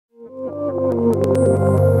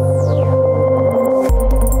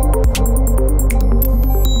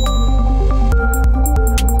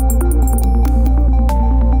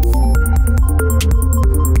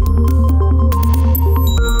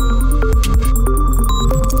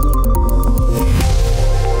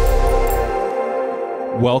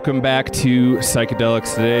Welcome back to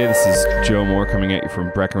Psychedelics Today. This is Joe Moore coming at you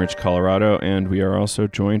from Breckenridge, Colorado, and we are also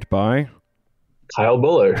joined by Kyle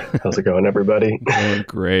Buller. How's it going, everybody? Going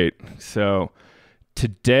great. So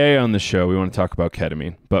today on the show, we want to talk about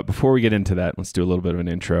ketamine. But before we get into that, let's do a little bit of an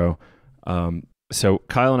intro. So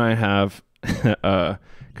Kyle and I have kind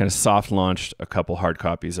of soft launched a couple hard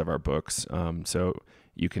copies of our books. So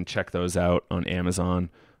you can check those out on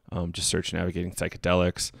Amazon. Just search Navigating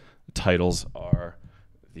Psychedelics. The titles are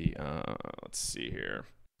the, let's see here,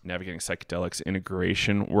 Navigating Psychedelics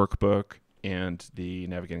Integration Workbook and the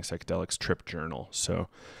Navigating Psychedelics Trip Journal. So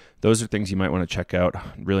those are things you might want to check out.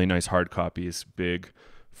 Really nice hard copies, big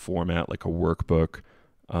format like a workbook.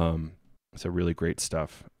 So really great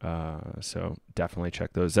stuff. So definitely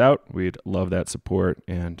check those out. We'd love that support.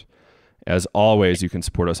 And as always, you can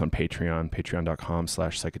support us on Patreon,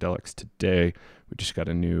 patreon.com/psychedelics today. We just got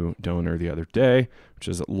a new donor the other day, which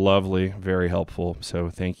is lovely, very helpful. So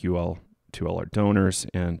thank you all to all our donors.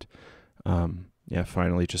 And yeah,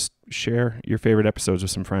 finally, just share your favorite episodes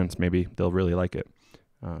with some friends. Maybe they'll really like it,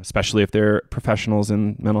 especially if they're professionals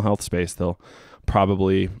in mental health space. They'll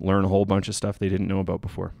probably learn a whole bunch of stuff they didn't know about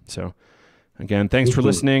before. So again, thanks for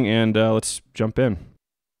listening, and let's jump in.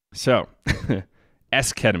 So,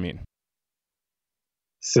 Esketamine.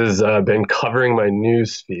 This has been covering my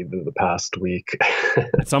news feed the past week.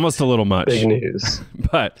 It's almost a little much. Big news.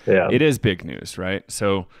 But yeah, it is big news, right?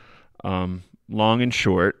 So long and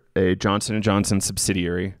short, a Johnson & Johnson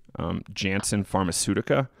subsidiary, Janssen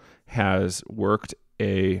Pharmaceutica, has worked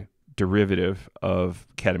a derivative of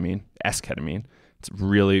ketamine, esketamine. It's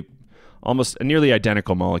really almost a nearly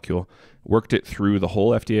identical molecule. Worked it through the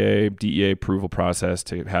whole FDA, DEA approval process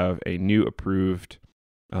to have a new approved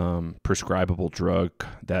prescribable drug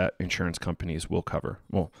that insurance companies will cover.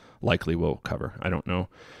 Well, likely will cover. I don't know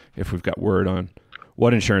if we've got word on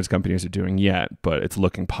what insurance companies are doing yet, but it's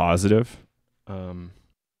looking positive. And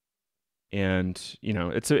you know,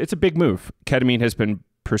 it's a big move. Ketamine has been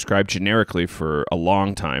prescribed generically for a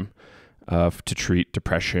long time to treat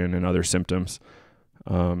depression and other symptoms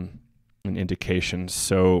and indications.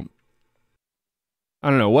 So I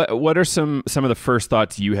don't know, what are some of the first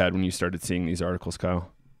thoughts you had when you started seeing these articles,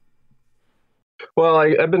 Kyle? Well,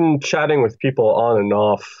 I've been chatting with people on and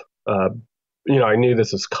off. I knew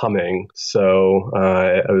this was coming, so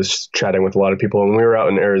I was chatting with a lot of people. When we were out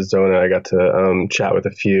in Arizona, I got to chat with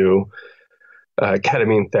a few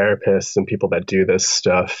ketamine therapists and people that do this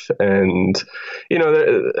stuff. And,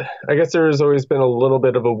 I guess there's always been a little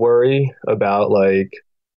bit of a worry about like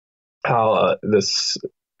how this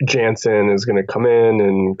Janssen is going to come in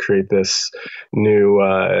and create this new,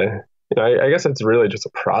 I guess it's really just a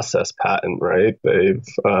process patent, right? They've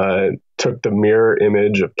took the mirror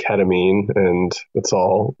image of ketamine, and that's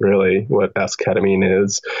all really what esketamine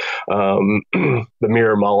is, the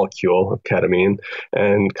mirror molecule of ketamine,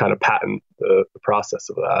 and kind of patent the process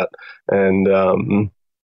of that, and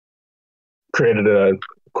created a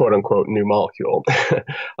quote unquote new molecule.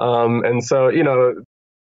 And so,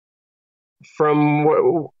 from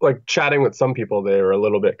chatting with some people, they were a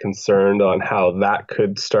little bit concerned on how that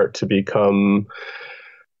could start to become,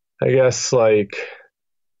 I guess, a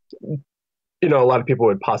lot of people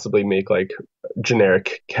would possibly make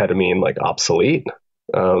generic ketamine obsolete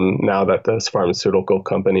now that this pharmaceutical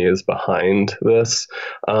company is behind this.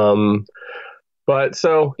 But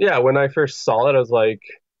so, yeah, when I first saw it, I was like,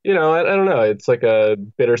 I don't know. It's like a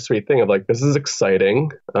bittersweet thing of this is exciting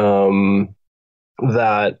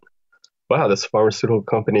that, wow, this pharmaceutical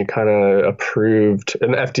company kind of approved,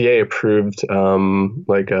 an FDA approved, a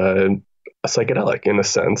psychedelic in a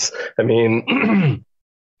sense. I mean,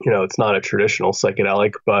 it's not a traditional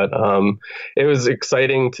psychedelic, but it was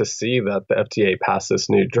exciting to see that the FDA passed this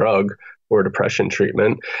new drug for depression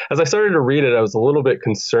treatment. As I started to read it, I was a little bit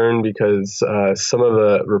concerned because some of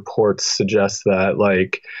the reports suggest that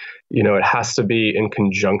it has to be in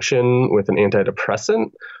conjunction with an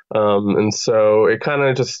antidepressant. And so it kind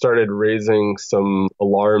of just started raising some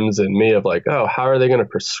alarms in me of how are they going to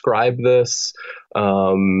prescribe this?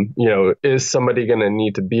 Is somebody going to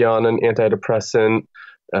need to be on an antidepressant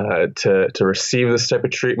to receive this type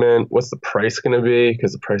of treatment? What's the price going to be?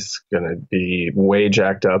 Because the price is going to be way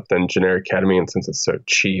jacked up than generic ketamine since it's so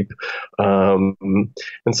cheap. And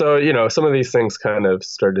so, some of these things kind of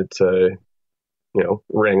started to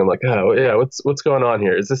ring. I'm like, oh yeah, what's going on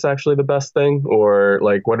here? Is this actually the best thing? Or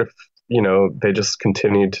what if, they just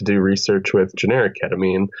continued to do research with generic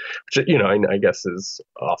ketamine, which, I guess is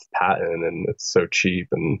off patent and it's so cheap.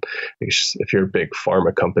 And if you're a big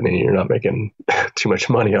pharma company, you're not making too much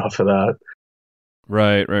money off of that.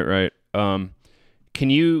 Right. Can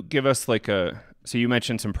you give us so you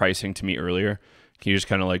mentioned some pricing to me earlier. Mm-hmm. you just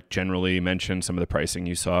kind of like generally mention some of the pricing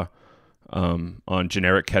you saw on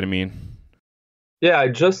generic ketamine? Yeah, I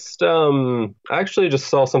actually just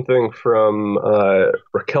saw something from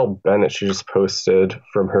Raquel Bennett. She just posted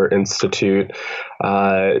from her institute.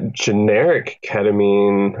 Generic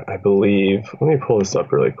ketamine, I believe. Let me pull this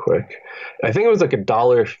up really quick. I think it was like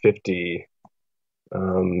 $1.50.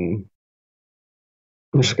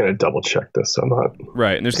 I'm just going to double check this. So I'm not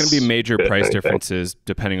right. And there's going to be major price differences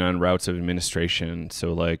depending on routes of administration.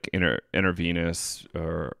 So like intravenous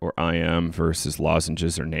or IM versus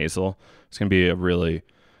lozenges or nasal. It's going to be a really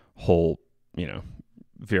whole,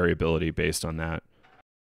 variability based on that.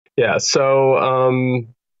 Yeah. So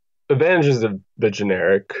advantages of the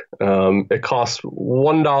generic. It costs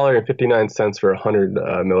 $1.59 for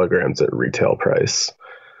 100 milligrams at retail price.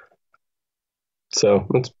 So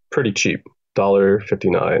it's pretty cheap.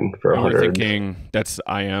 $1.59 for 100. You're thinking that's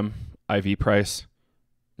IV price,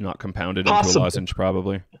 not compounded into a lozenge,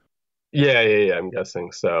 probably. Yeah. I'm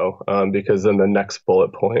guessing so. Because then the next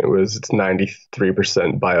bullet point was it's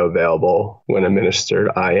 93% bioavailable when administered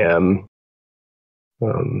IM.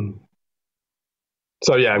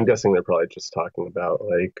 So yeah, I'm guessing they're probably just talking about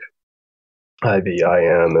like IV,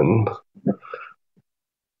 IM, and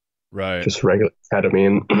right, just regular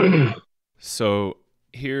ketamine. So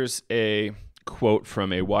here's a quote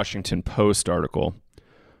from a Washington Post article,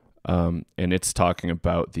 and it's talking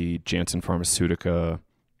about the Janssen Pharmaceutica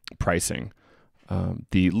pricing.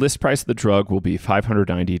 The list price of the drug will be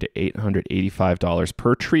 $590 to $885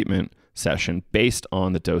 per treatment session based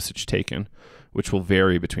on the dosage taken, which will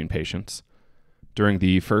vary between patients. During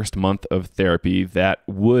the first month of therapy, that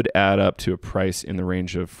would add up to a price in the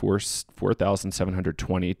range of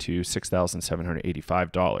 $4,720 to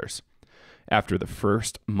 $6,785. After the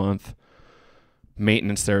first month,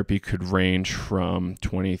 maintenance therapy could range from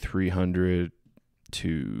 $2,300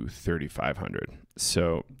 to $3,500.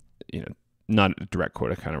 So, not a direct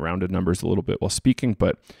quote. I kind of rounded numbers a little bit while speaking,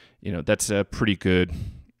 but that's a pretty good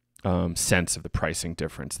sense of the pricing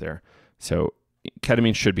difference there. So,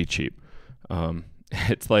 ketamine should be cheap.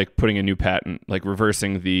 It's like putting a new patent, like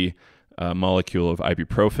reversing the molecule of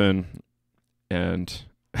ibuprofen and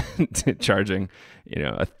charging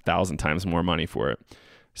 1,000 times more money for it.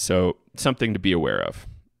 So something to be aware of.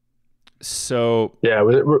 So yeah,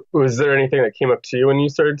 was there anything that came up to you when you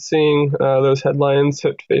started seeing those headlines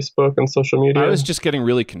hit Facebook and social media? I was just getting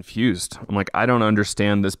really confused. I'm like, I don't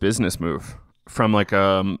understand this business move. From like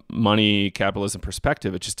a money capitalism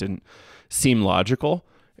perspective, it just didn't seem logical.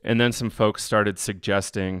 And then some folks started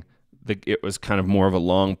suggesting that it was kind of more of a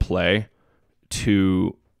long play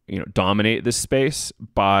to dominate this space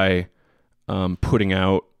by putting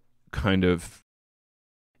out kind of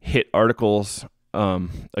hit articles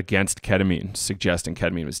against ketamine, suggesting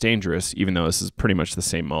ketamine was dangerous, even though this is pretty much the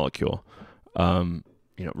same molecule.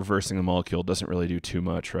 Reversing the molecule doesn't really do too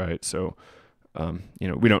much, right? So,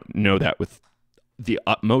 we don't know that with the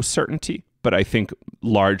utmost certainty, but I think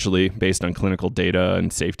largely based on clinical data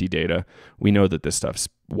and safety data, we know that this stuff's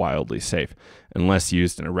wildly safe unless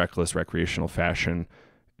used in a reckless recreational fashion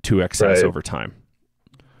to excess over time.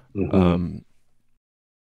 Mm-hmm.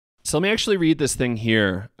 So let me actually read this thing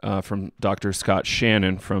here from Dr. Scott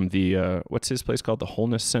Shannon from the, what's his place called? The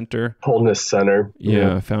Wholeness Center? Wholeness Center.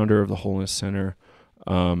 Yeah, founder of the Wholeness Center.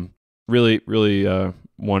 Really, really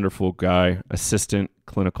wonderful guy, assistant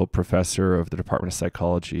clinical professor of the Department of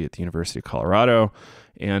Psychology at the University of Colorado.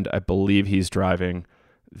 And I believe he's driving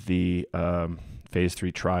the phase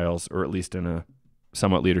 3 trials, or at least in a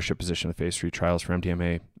somewhat leadership position, the phase 3 trials for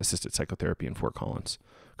MDMA-assisted psychotherapy in Fort Collins,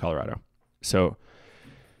 Colorado. So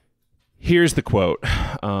here's the quote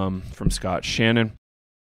from Scott Shannon.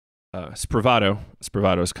 Spravato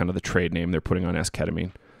is kind of the trade name they're putting on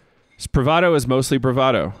esketamine. Spravato is mostly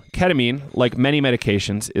bravado. Ketamine, like many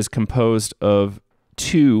medications, is composed of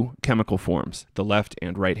two chemical forms, the left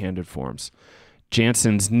and right-handed forms.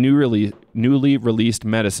 Janssen's newly released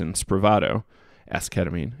medicine, Spravato,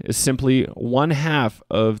 esketamine, is simply one half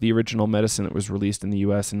of the original medicine that was released in the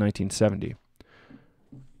U.S. in 1970.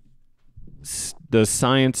 The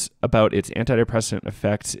science about its antidepressant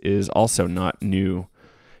effects is also not new.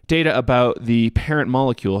 Data about the parent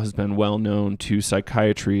molecule has been well known to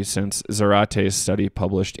psychiatry since Zarate's study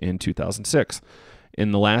published in 2006.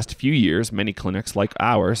 In the last few years, many clinics like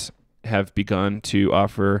ours have begun to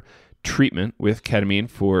offer treatment with ketamine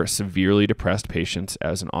for severely depressed patients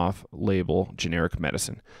as an off-label generic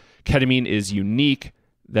medicine. Ketamine is unique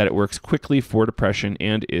that it works quickly for depression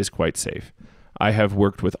and is quite safe. I have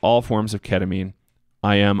worked with all forms of ketamine,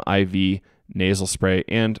 IM, IV, nasal spray,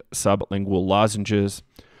 and sublingual lozenges.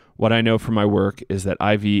 What I know from my work is that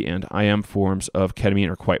IV and IM forms of ketamine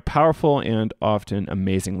are quite powerful and often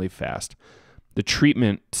amazingly fast. The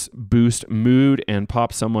treatments boost mood and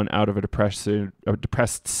pop someone out of a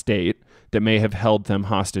depressed state that may have held them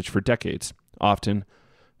hostage for decades, often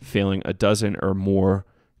failing a dozen or more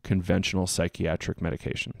conventional psychiatric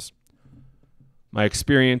medications. My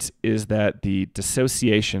experience is that the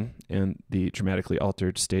dissociation and the dramatically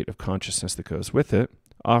altered state of consciousness that goes with it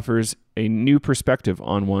offers a new perspective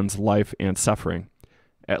on one's life and suffering.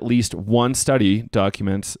 At least one study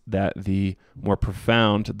documents that the more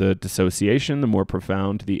profound the dissociation, the more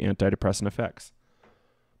profound the antidepressant effects.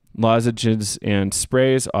 Lozenges and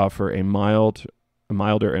sprays offer a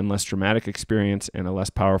milder and less dramatic experience and a less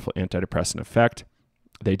powerful antidepressant effect.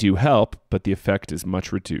 They do help, but the effect is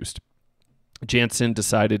much reduced. Janssen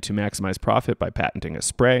decided to maximize profit by patenting a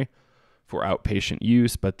spray for outpatient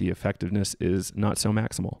use, but the effectiveness is not so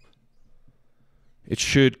maximal. It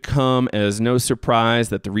should come as no surprise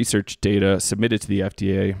that the research data submitted to the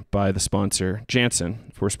FDA by the sponsor,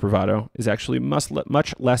 Janssen, for Spravato is actually much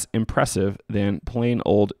less impressive than plain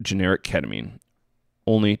old generic ketamine.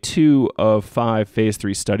 Only 2 of 5 phase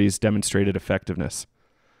 3 studies demonstrated effectiveness.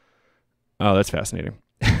 Oh, that's fascinating.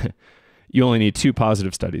 You only need 2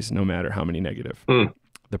 positive studies, no matter how many negative.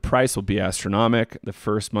 The price will be astronomical. The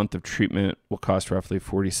first month of treatment will cost roughly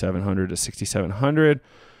 $4,700 to $6,700.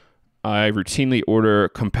 I routinely order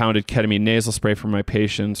compounded ketamine nasal spray for my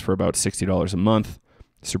patients for about $60 a month.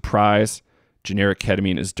 Surprise, generic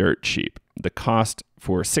ketamine is dirt cheap. The cost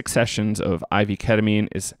for 6 sessions of IV ketamine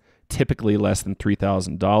is typically less than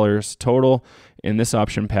 $3,000 total, and this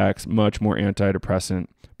option packs much more antidepressant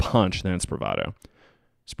punch than Spravato.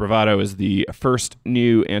 Spravato is the first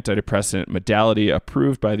new antidepressant modality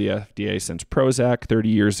approved by the FDA since Prozac 30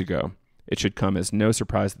 years ago. It should come as no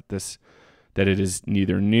surprise that it is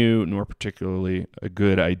neither new nor particularly a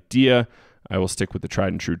good idea. I will stick with the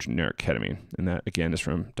tried and true generic ketamine. And that, again, is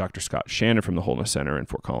from Dr. Scott Shannon from the Wholeness Center in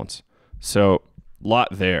Fort Collins. So, lot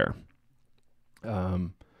there.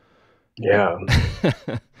 Yeah.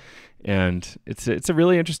 And it's a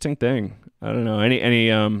really interesting thing. I don't know.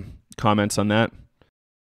 Any comments on that?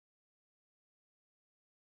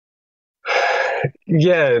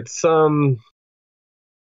 Yeah, it's I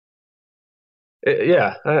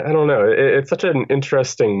don't know. It's such an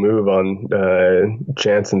interesting move on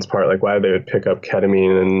Janssen's part. Like, why they would pick up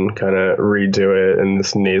ketamine and kind of redo it in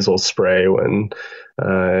this nasal spray when,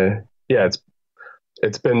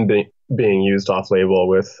 it's been being used off label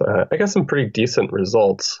with, I guess, some pretty decent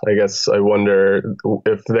results. I guess I wonder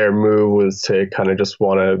if their move was to kind of just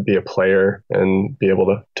want to be a player and be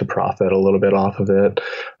able to profit a little bit off of it.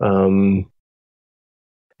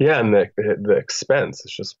 Yeah, and the expense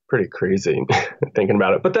is just pretty crazy thinking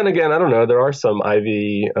about it. But then again, I don't know. There are some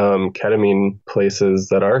IV ketamine places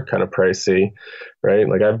that are kind of pricey, right?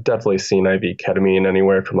 Like, I've definitely seen IV ketamine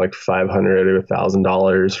anywhere from like $500 to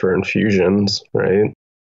 $1,000 for infusions, right?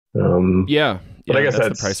 Yeah, but I guess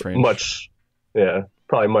that's the price range.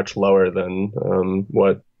 Probably much lower than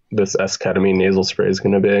what this Esketamine nasal spray is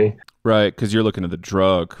going to be. Right, because you're looking at the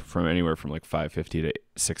drug from anywhere from like $550 to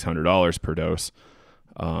 $600 per dose.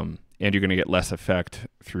 And you're going to get less effect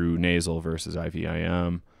through nasal versus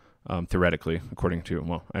IVIM, theoretically, according to,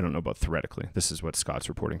 well, I don't know about theoretically. This is what Scott's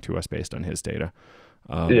reporting to us based on his data.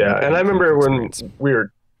 And I remember when we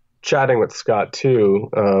were chatting with Scott too,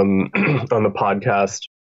 on the podcast,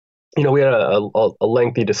 you know, we had a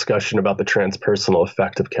lengthy discussion about the transpersonal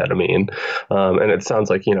effect of ketamine. And it sounds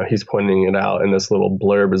like, you know, he's pointing it out in this little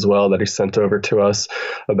blurb as well that he sent over to us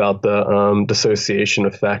about the dissociation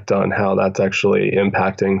effect on how that's actually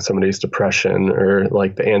impacting somebody's depression, or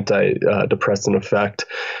like the antidepressant effect.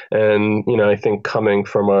 And, you know, I think coming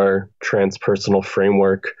from our transpersonal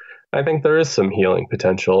framework, I think there is some healing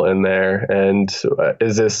potential in there. And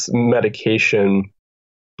is this medication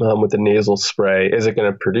with the nasal spray, is it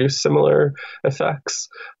going to produce similar effects?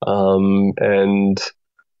 And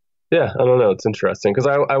yeah, I don't know. It's interesting because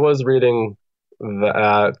I was reading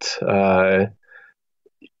that,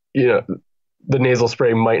 you know, the nasal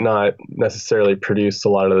spray might not necessarily produce a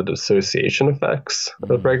lot of the dissociation effects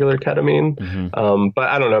of regular ketamine. But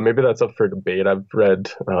I don't know, maybe that's up for debate. I've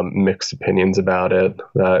read mixed opinions about it,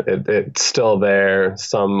 that it's still there.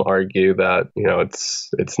 Some argue that, you know,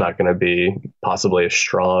 it's not going to be possibly as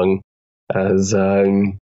strong as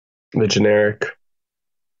the generic.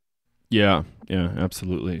 Yeah,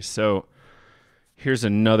 absolutely. So here's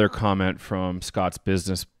another comment from Scott's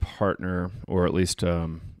business partner, or at least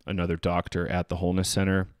another doctor at the Wholeness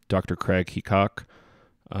Center, Dr. Craig Heacock.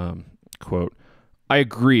 Quote, I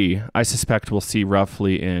agree. I suspect we'll see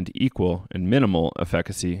roughly and equal and minimal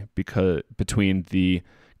efficacy between the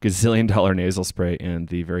gazillion-dollar nasal spray and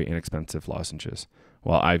the very inexpensive lozenges,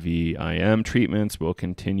 while IV-IM treatments will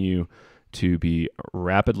continue to be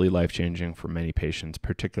rapidly life-changing for many patients,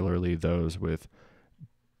 particularly those with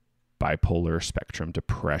bipolar spectrum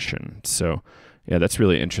depression. So yeah, that's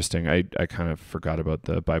really interesting. I kind of forgot about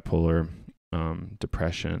the bipolar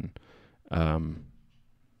depression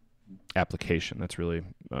application. That's really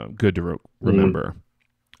good to remember.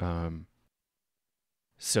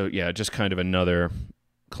 So yeah, just kind of another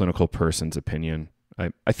clinical person's opinion.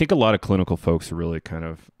 I think a lot of clinical folks are really kind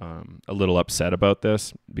of a little upset about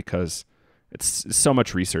this because it's so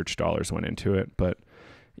much research dollars went into it, but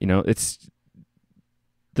it's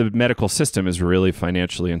the medical system is really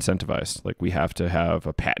financially incentivized. Like, we have to have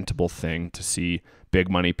a patentable thing to see big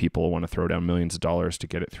money people want to throw down millions of dollars to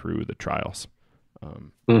get it through the trials.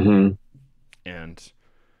 And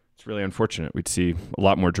it's really unfortunate. We'd see a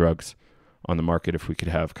lot more drugs on the market if we could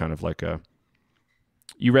have kind of like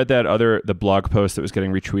you read the blog post that was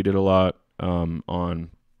getting retweeted a lot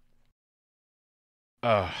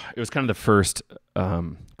it was kind of the first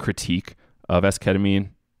critique of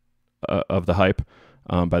esketamine, of the hype,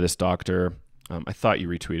 by this doctor. I thought you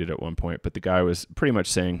retweeted at one point, but the guy was pretty much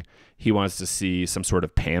saying he wants to see some sort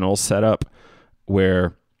of panel set up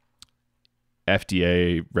where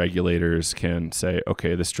FDA regulators can say,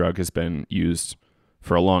 okay, this drug has been used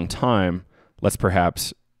for a long time. Let's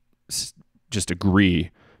perhaps just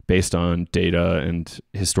agree based on data and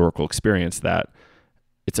historical experience that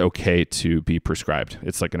it's okay to be prescribed.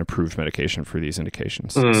 It's like an approved medication for these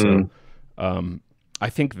indications. So I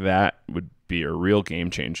think that would be a real game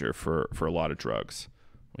changer for a lot of drugs.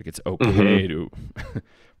 Like, it's okay to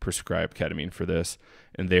prescribe ketamine for this,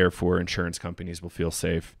 and therefore insurance companies will feel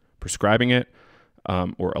safe prescribing it,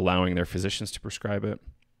 or allowing their physicians to prescribe it.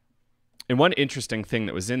 And one interesting thing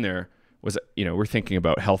that was in there was, we're thinking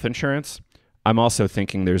about health insurance. I'm also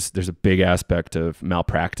thinking there's a big aspect of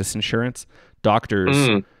malpractice insurance.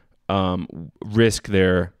 Doctors risk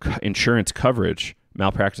their insurance coverage,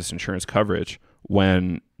 malpractice insurance coverage,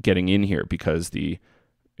 when getting in here, because the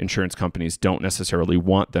insurance companies don't necessarily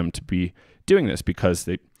want them to be doing this, because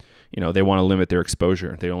they want to limit their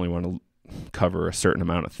exposure. They only want to cover a certain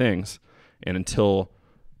amount of things. And until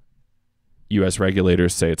U.S.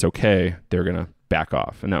 regulators say it's okay, they're going to back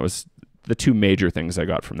off. And that was the two major things I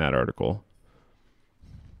got from that article.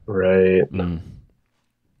 Right.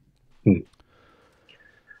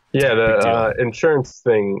 Yeah, the insurance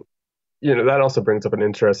thing, that also brings up an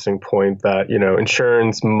interesting point that,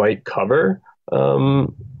 insurance might cover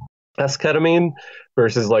esketamine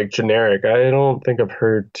versus like generic. I don't think I've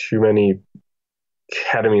heard too many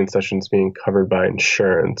ketamine sessions being covered by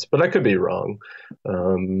insurance, but I could be wrong.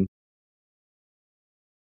 And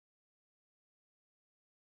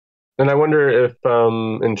I wonder if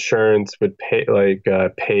insurance would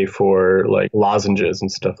pay for like lozenges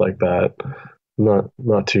and stuff like that.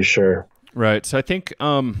 Not too sure. Right. So I think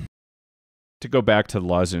to go back to the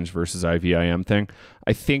lozenge versus IV-IM thing,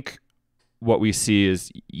 I think what we see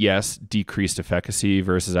is, yes, decreased efficacy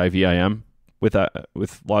versus IV-IM with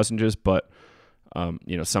lozenges, but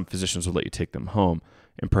some physicians will let you take them home,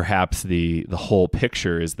 and perhaps the whole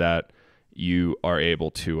picture is that you are able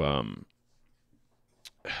to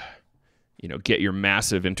get your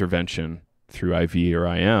massive intervention through IV or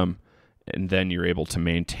IM, and then you're able to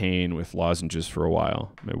maintain with lozenges for a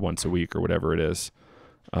while, maybe once a week or whatever it is.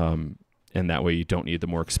 And that way you don't need the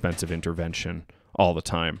more expensive intervention all the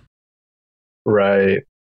time. Right.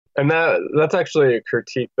 And that's actually a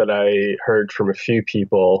critique that I heard from a few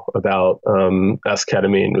people about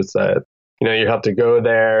esketamine, was that, you have to go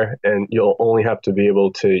there and you'll only have to be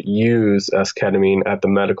able to use esketamine at the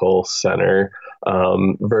medical center,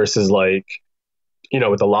 versus like,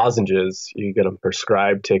 with the lozenges, you get them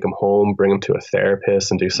prescribed, take them home, bring them to a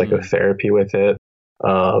therapist and do psychotherapy with it.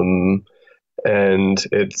 And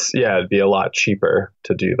it'd be a lot cheaper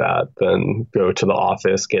to do that than go to the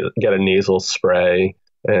office, get a nasal spray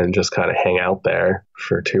and just kind of hang out there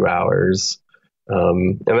for 2 hours.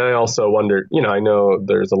 And then I also wondered, I know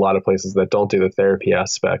there's a lot of places that don't do the therapy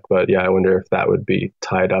aspect, but yeah, I wonder if that would be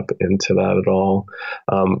tied up into that at all.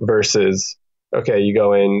 Versus, okay, you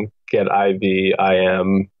go in, get IV,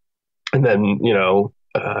 IM, and then,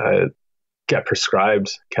 get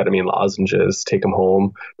prescribed ketamine lozenges, take them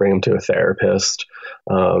home, bring them to a therapist,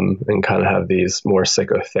 and kind of have these more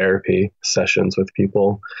psychotherapy sessions with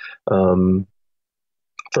people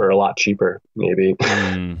for a lot cheaper, maybe.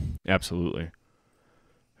 Absolutely.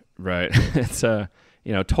 Right. It's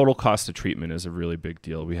total cost of treatment is a really big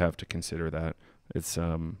deal. We have to consider that. It's,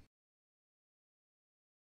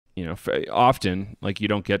 often, like, you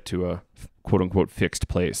don't get to a quote unquote fixed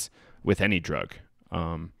place with any drug.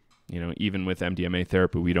 Even with MDMA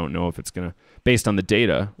therapy, we don't know if it's going to, based on the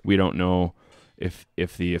data, we don't know if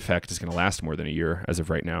the effect is going to last more than a year as of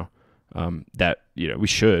right now. We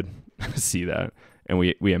should see that, and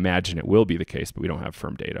we imagine it will be the case, but we don't have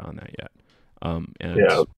firm data on that yet.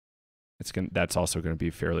 That's also going to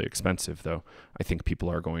be fairly expensive, though. I think people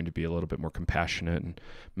are going to be a little bit more compassionate and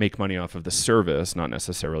make money off of the service, not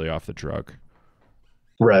necessarily off the drug.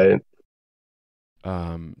 Right.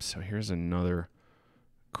 So here's another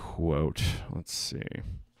quote. Let's see.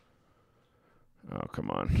 Oh,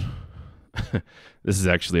 come on. This is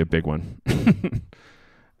actually a big one.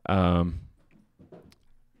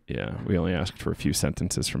 Yeah, we only asked for a few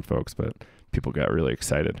sentences from folks, but people got really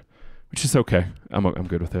excited, which is okay. I'm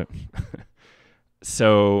good with it.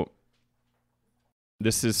 So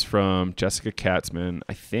this is from Jessica Katzman.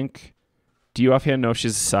 I think, do you offhand know if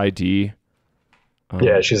she's a PsyD?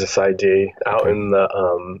 Yeah, she's a PsyD out in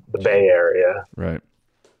the Bay Area. Right.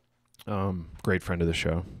 Great friend of the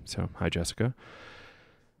show. So hi, Jessica.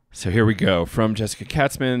 So here we go. From Jessica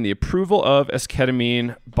Katzman, the approval of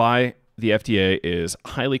esketamine by the FDA is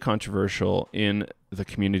highly controversial in the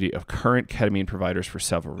community of current ketamine providers for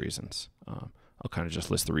several reasons. I'll kind of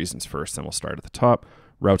just list the reasons first, then we'll start at the top.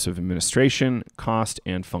 Routes of administration, cost,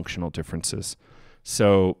 and functional differences.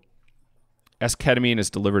 So esketamine is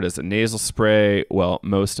delivered as a nasal spray. Well,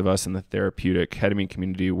 most of us in the therapeutic ketamine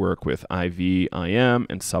community work with IV, IM,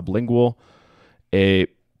 and sublingual. A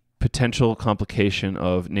potential complication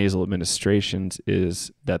of nasal administrations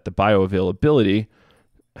is that the bioavailability,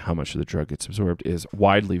 how much of the drug gets absorbed, is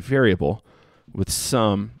widely variable, with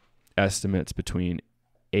some estimates between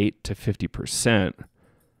 8 to 50%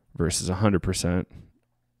 versus 100%,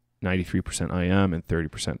 93% IM, and 30%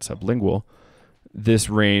 sublingual. This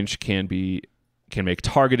range can make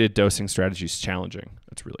targeted dosing strategies challenging.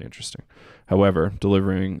 That's really interesting. However,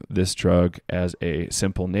 delivering this drug as a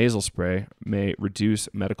simple nasal spray may reduce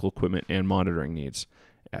medical equipment and monitoring needs,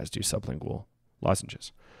 as do sublingual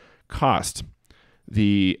lozenges. Cost.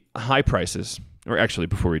 The high prices, or actually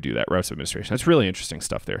before we do that, routes of administration. That's really interesting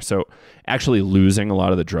stuff there. So actually losing a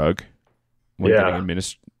lot of the drug when getting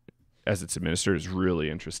as it's administered is really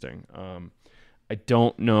interesting. I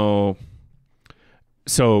don't know.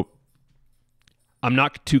 So I'm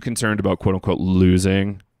not too concerned about quote unquote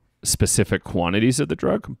losing specific quantities of the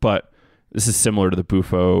drug, but this is similar to the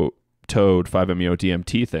Bufo toad 5-MeO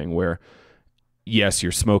DMT thing where yes,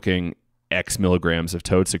 you're smoking X milligrams of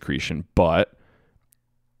toad secretion, but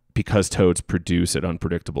because toads produce at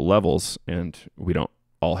unpredictable levels and we don't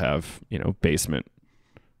all have, basement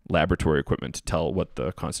laboratory equipment to tell what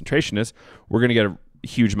the concentration is, we're going to get a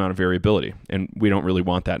huge amount of variability, and we don't really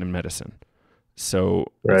want that in medicine.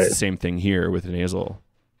 So It's the same thing here with nasal.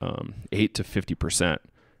 8 to 50%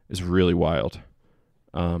 is really wild.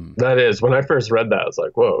 That is, when I first read that, I was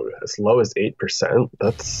like, whoa, as low as 8%.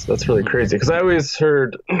 That's really crazy. Because I always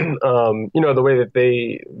heard, the way that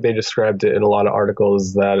they described it in a lot of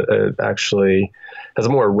articles, that it actually has a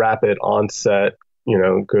more rapid onset,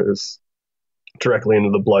 goes directly into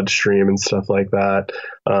the bloodstream and stuff like that.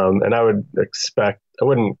 And I wouldn't expect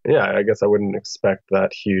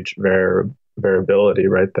that huge variability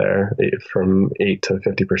right there from 8 to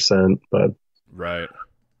 50%. But right.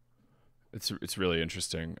 It's really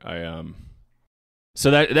interesting.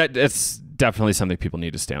 So that's definitely something people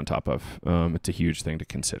need to stay on top of. It's a huge thing to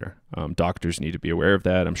consider. Doctors need to be aware of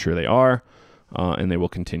that. I'm sure they are, and they will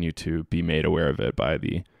continue to be made aware of it by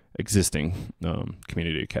the existing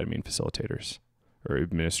community ketamine facilitators or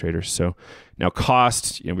administrators. So now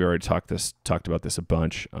cost, we already talked about this a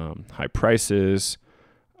bunch. High prices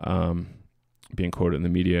being quoted in the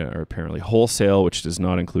media are apparently wholesale, which does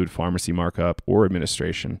not include pharmacy markup or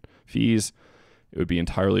administration fees. It would be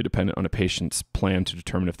entirely dependent on a patient's plan to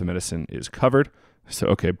determine if the medicine is covered. So,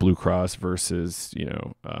 okay, Blue Cross versus,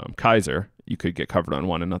 Kaiser, you could get covered on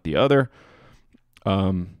one and not the other,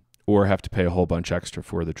 or have to pay a whole bunch extra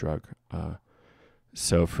for the drug.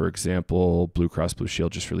 So, for example, Blue Cross Blue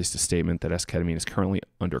Shield just released a statement that esketamine is currently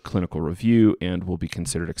under clinical review and will be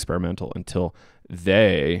considered experimental until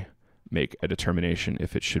they make a determination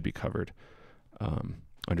if it should be covered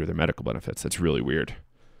under their medical benefits. That's really weird.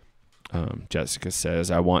 Jessica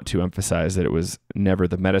says, I want to emphasize that it was never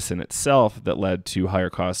the medicine itself that led to higher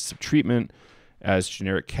costs of treatment, as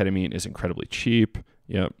generic ketamine is incredibly cheap.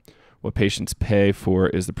 Yep. What patients pay for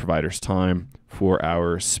is the provider's time, 4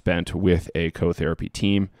 hours spent with a co-therapy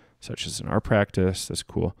team, such as in our practice. That's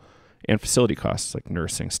cool. And facility costs like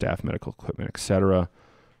nursing, staff, medical equipment, etc.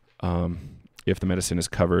 If the medicine is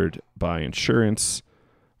covered by insurance,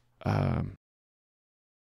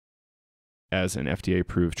 as an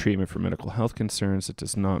FDA-approved treatment for mental health concerns. It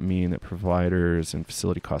does not mean that providers and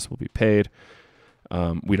facility costs will be paid.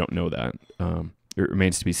 We don't know that. It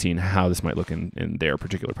remains to be seen how this might look in their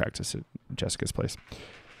particular practice at Jessica's place.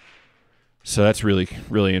 So that's really,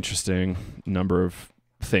 really interesting. Number of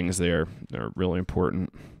things there that are really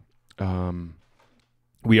important.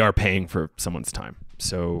 We are paying for someone's time.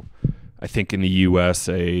 So I think in the US,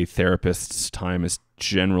 a therapist's time is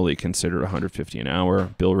generally considered $150 an hour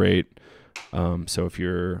bill rate. So if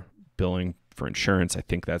you're billing for insurance, I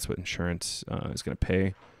think that's what insurance is going to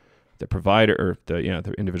pay the provider or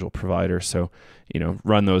the individual provider. So,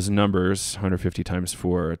 run those numbers, 150 times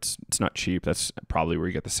 4, it's not cheap. That's probably where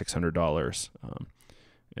you get the $600,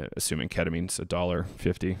 assuming ketamine's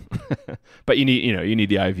 $1.50. But you need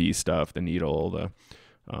the IV stuff, the needle, the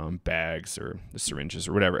bags or the syringes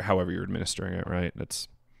or whatever, however you're administering it, right? That's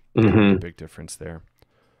a big difference there.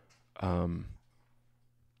 And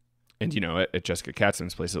at Jessica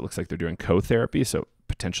Katzman's place, it looks like they're doing co-therapy, so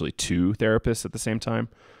potentially 2 therapists at the same time,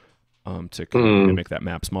 to kind of mimic that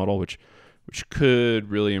MAPS model, which could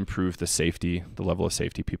really improve the level of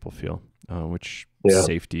safety people feel, which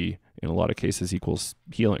safety in a lot of cases equals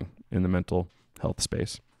healing in the mental health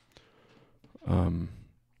space.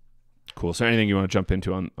 Cool. So anything you want to jump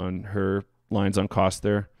into on her lines on cost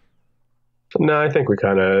there? No, I think we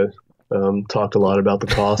kind of talked a lot about the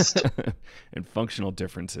cost. And functional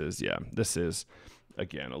differences. Yeah, this is,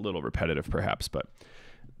 again, a little repetitive perhaps, but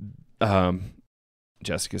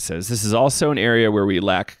Jessica says, this is also an area where we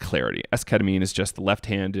lack clarity. Esketamine is just the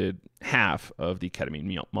left-handed half of the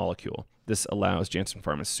ketamine molecule. This allows Janssen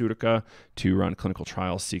Pharmaceutica to run clinical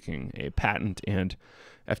trials seeking a patent and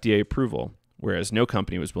FDA approval, whereas no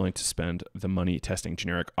company was willing to spend the money testing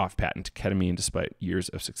generic off-patent ketamine despite years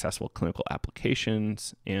of successful clinical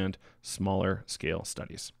applications and smaller scale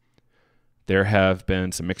studies. There have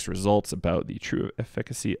been some mixed results about the true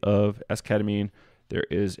efficacy of esketamine. There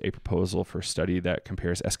is a proposal for a study that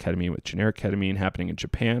compares esketamine with generic ketamine happening in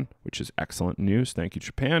Japan, which is excellent news. Thank you,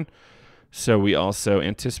 Japan. So we also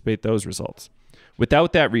anticipate those results.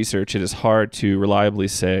 Without that research, it is hard to reliably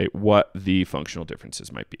say what the functional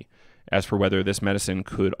differences might be. As for whether this medicine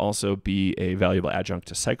could also be a valuable adjunct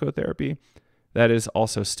to psychotherapy, that is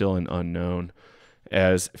also still an unknown,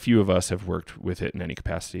 as few of us have worked with it in any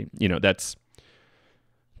capacity. That's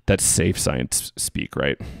safe science speak,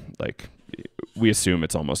 right? Like, we assume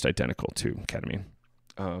it's almost identical to ketamine.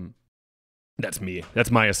 That's me. That's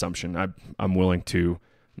my assumption. I'm willing to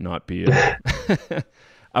not be.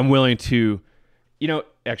 I'm willing to.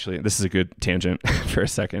 Actually, this is a good tangent for a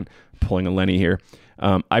second. Pulling a Lenny here.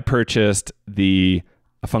 I purchased A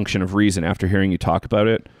Function of Reason after hearing you talk about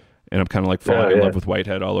it, and I'm kind of like falling in love with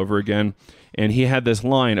Whitehead all over again. And he had this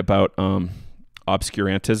line about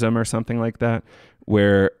obscurantism or something like that,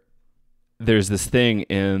 where there's this thing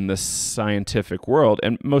in the scientific world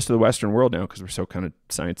and most of the Western world now, because we're so kind of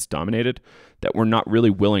science dominated, that we're not really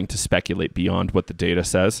willing to speculate beyond what the data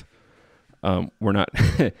says. We're not.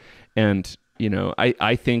 And,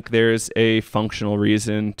 I think there's a functional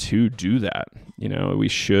reason to do that. We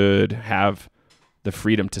should have the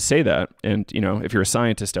freedom to say that. And, if you're a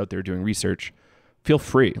scientist out there doing research, feel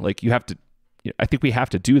free. Like, you have to, I think we have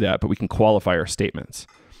to do that, but we can qualify our statements.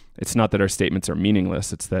 It's not that our statements are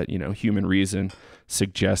meaningless. It's that, human reason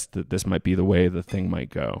suggests that this might be the way the thing might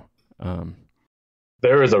go.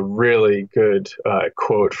 There is a really good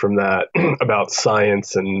quote from that about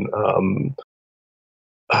science and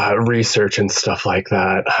research and stuff like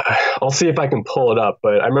that. I'll see if I can pull it up,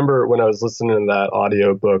 but I remember when I was listening to that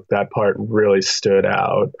audiobook, that part really stood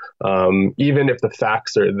out. Even if the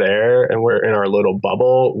facts are there and we're in our little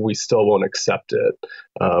bubble, we still won't accept it.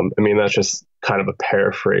 That's just kind of a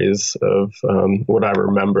paraphrase of what I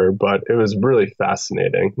remember, but it was really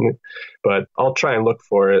fascinating. But I'll try and look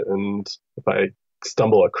for it, and if I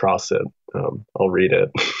stumble across it, I'll read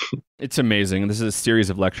it. It's amazing. This is a series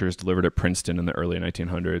of lectures delivered at Princeton in the early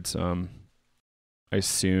 1900s. I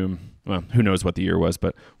assume, well, who knows what the year was,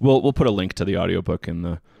 but we'll put a link to the audiobook in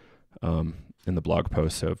the blog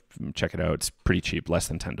post, so check it out. It's pretty cheap, less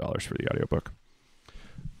than $10 for the audiobook.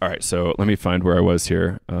 All right, so let me find where I was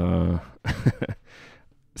here.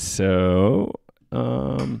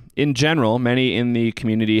 In general, many in the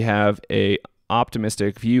community have a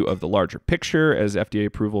optimistic view of the larger picture, as FDA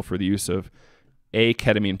approval for the use of a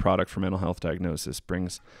ketamine product for mental health diagnosis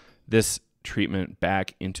brings this treatment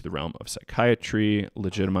back into the realm of psychiatry,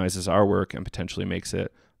 legitimizes our work, and potentially makes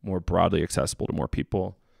it more broadly accessible to more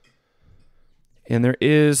people. And there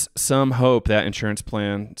is some hope that insurance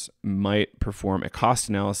plans might perform a cost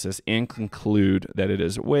analysis and conclude that it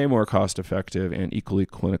is way more cost effective and equally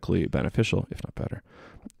clinically beneficial, if not better,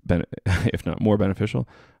 if not more beneficial,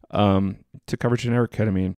 to cover generic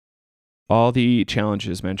ketamine. All the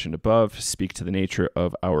challenges mentioned above speak to the nature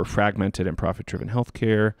of our fragmented and profit-driven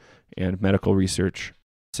healthcare and medical research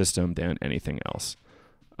system than anything else.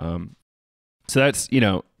 So that's,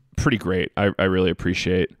 pretty great. I really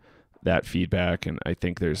appreciate that feedback, and I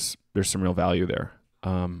think there's some real value there.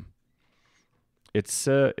 It's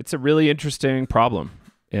a really interesting problem,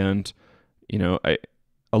 and a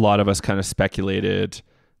lot of us kind of speculated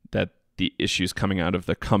that the issues coming out of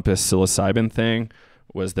the Compass psilocybin thing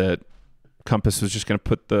was that Compass was just going to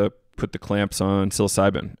put the clamps on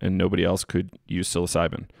psilocybin, and nobody else could use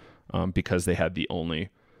psilocybin because they had the only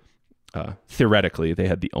theoretically they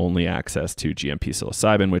had the only access to GMP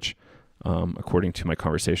psilocybin, which according to my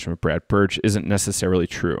conversation with Brad Birch, isn't necessarily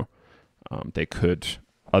true.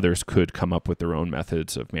 Others could come up with their own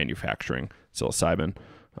methods of manufacturing psilocybin.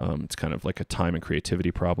 It's kind of like a time and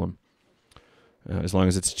creativity problem. As long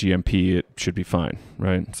as it's GMP, it should be fine,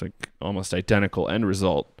 right? It's like almost identical end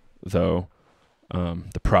result, though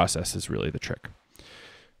the process is really the trick.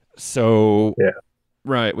 So, yeah.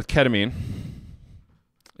 Right, with ketamine,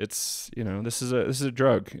 it's, this is a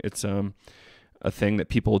drug. It's a thing that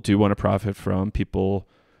people do want to profit from. People,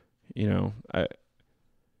 the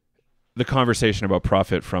conversation about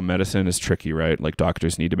profit from medicine is tricky, right? Like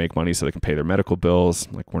doctors need to make money so they can pay their medical bills.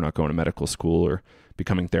 Like we're not going to medical school or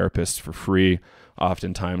becoming therapists for free.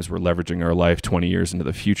 Oftentimes we're leveraging our life 20 years into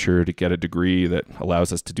the future to get a degree that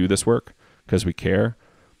allows us to do this work because we care.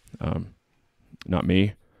 Not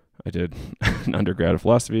me. I did an undergrad of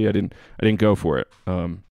philosophy. I didn't go for it.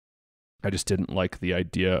 I just didn't like the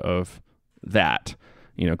idea of that,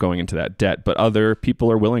 going into that debt. But other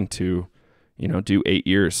people are willing to, do 8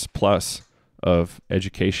 years plus of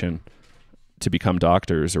education to become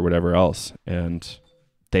doctors or whatever else. And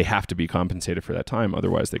they have to be compensated for that time.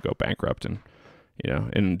 Otherwise they go bankrupt. And,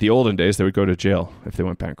 in the olden days, they would go to jail if they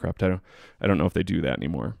went bankrupt. I don't know if they do that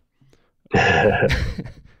anymore.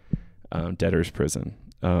 Debtor's prison.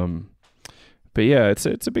 But yeah, it's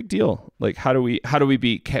a big deal. Like, how do we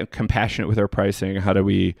be compassionate with our pricing? How do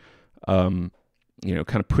we, kind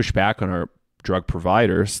of push back on our drug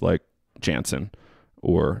providers like Janssen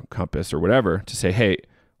or Compass or whatever to say, hey,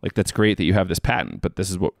 like, that's great that you have this patent, but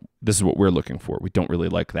this is what we're looking for. We don't really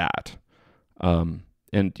like that. And,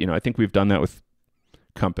 I think we've done that with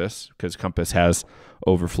Compass because Compass has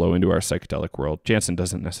overflow into our psychedelic world. Janssen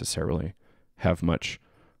doesn't necessarily have much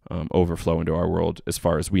overflow into our world as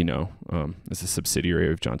far as we know. It's a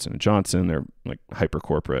subsidiary of Johnson & Johnson. They're like hyper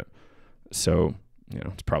corporate. So,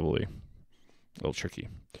 it's probably a little tricky.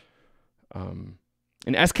 And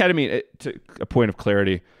esketamine, to a point of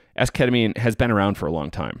clarity, esketamine has been around for a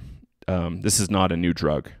long time. This is not a new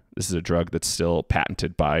drug. This is a drug that's still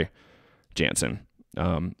patented by Janssen.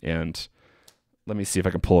 And let me see if I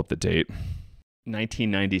can pull up the date.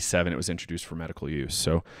 1997, it was introduced for medical use.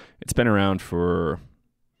 So it's been around for,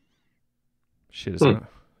 is that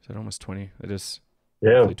almost 20? It is.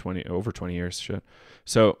 Yeah. Over 20 years. Shit.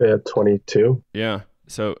 So yeah, 22. Yeah.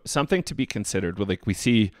 So something to be considered. Like we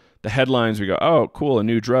see the headlines, we go, oh, cool, a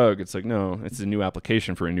new drug. It's like, no, it's a new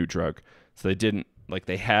application for a new drug. So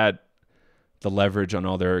they had the leverage on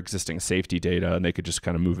all their existing safety data and they could just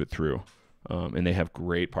kind of move it through. And they have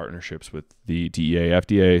great partnerships with the DEA,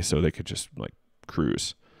 FDA, so they could just like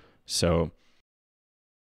cruise. So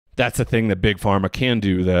that's a thing that big pharma can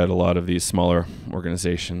do that a lot of these smaller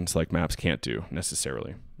organizations like MAPS can't do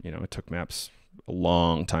necessarily. It took MAPS a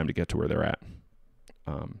long time to get to where they're at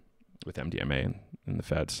with MDMA and the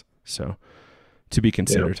feds. So to be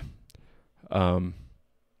considered. Yeah.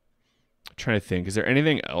 Trying to think, is there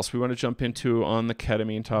anything else we want to jump into on the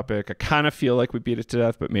ketamine topic? I kind of feel like we beat it to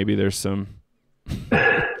death, but maybe there's some.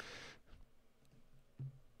 Yeah,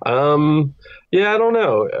 I don't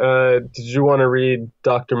know. Did you want to read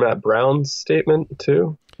Dr. Matt Brown's statement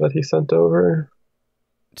too that he sent over?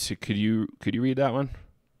 So could you read that one?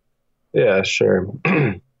 Yeah, sure.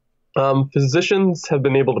 Physicians have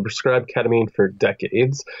been able to prescribe ketamine for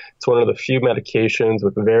decades. It's one of the few medications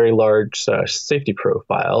with a very large safety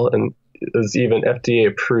profile and is even FDA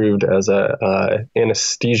approved as a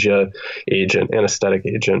anesthetic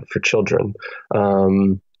agent for children.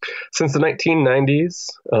 Since the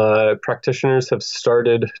 1990s, practitioners have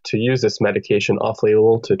started to use this medication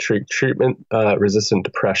off-label to treat treatment-resistant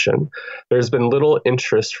depression. There's been little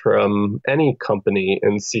interest from any company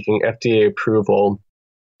in seeking FDA approval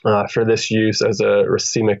for this use as a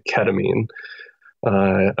racemic ketamine.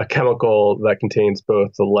 a chemical that contains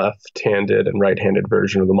both the left-handed and right-handed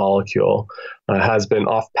version of the molecule, has been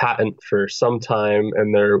off patent for some time,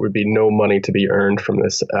 and there would be no money to be earned from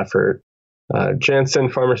this effort. Janssen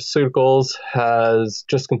Pharmaceuticals has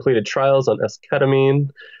just completed trials on esketamine,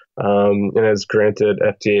 and has granted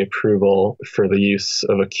FDA approval for the use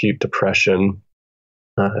of acute depression.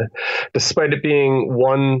 Despite it being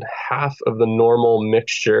one half of the normal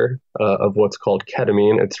mixture of what's called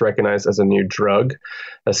ketamine, it's recognized as a new drug.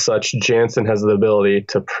 As such, Janssen has the ability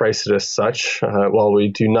to price it as such. While we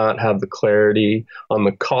do not have the clarity on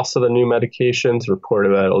the cost of the new medications,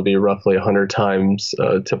 reported that it'll be roughly 100 times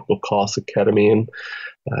typical cost of ketamine.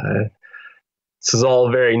 This is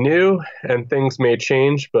all very new, and things may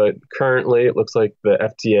change, but currently it looks like the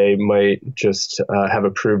FDA might just have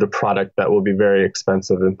approved a product that will be very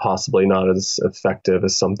expensive and possibly not as effective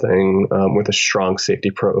as something with a strong safety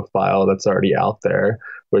profile that's already out there,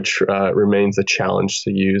 which remains a challenge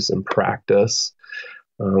to use in practice.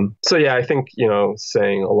 So yeah, I think,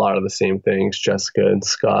 saying a lot of the same things Jessica and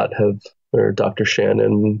Scott have, or Dr.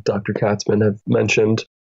 Shannon, Dr. Katzman have mentioned.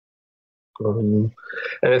 And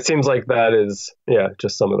it seems like that is,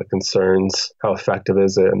 just some of the concerns. How effective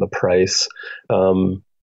is it, and the price? And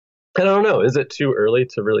I don't know, is it too early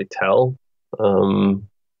to really tell,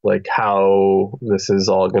 like how this is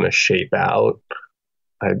all going to shape out?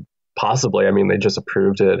 Possibly. I mean, they just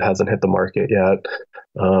approved it. It hasn't hit the market yet.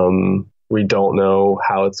 We don't know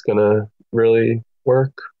how it's going to really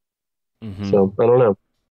work. Mm-hmm. So I don't know.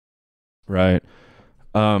 Right.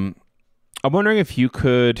 I'm wondering if you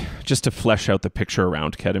could, just to flesh out the picture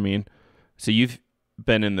around ketamine. So you've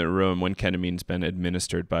been in the room when ketamine's been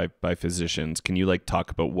administered by physicians. Can you talk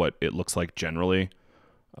about what it looks like generally?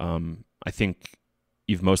 I think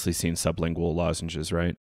you've mostly seen sublingual lozenges,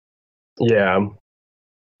 right? Yeah.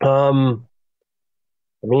 I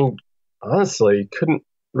mean, honestly, couldn't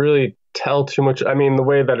really tell too much. I mean, the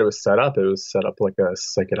way that it was set up like a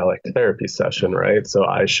psychedelic therapy session, right? So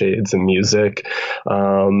eye shades and music.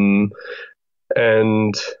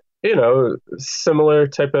 And, similar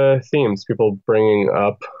type of themes, people bringing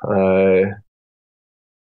up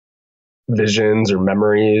visions or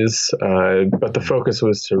memories, but the focus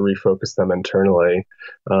was to refocus them internally,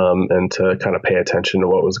 and to kind of pay attention to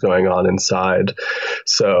what was going on inside.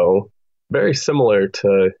 So very similar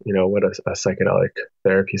to, what a psychedelic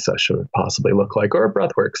therapy session would possibly look like, or a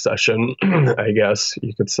breathwork session, I guess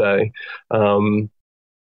you could say.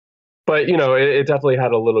 But, it definitely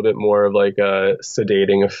had a little bit more of like a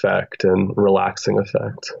sedating effect and relaxing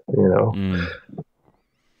effect,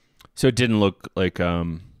 So it didn't look like,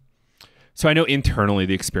 so I know internally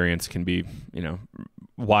the experience can be,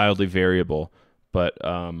 wildly variable, but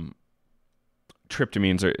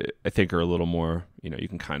tryptamines I think are a little more, you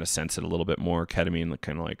can kind of sense it a little bit more. Ketamine,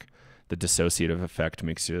 kind of like the dissociative effect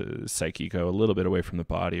makes your psyche go a little bit away from the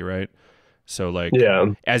body, right? So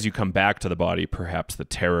as you come back to the body, perhaps the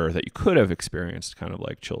terror that you could have experienced kind of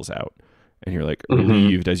chills out, and you're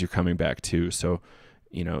relieved as you're coming back to. So,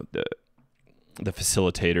 the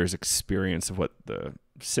facilitator's experience of what the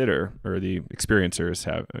sitter or the experiencers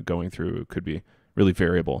have going through could be really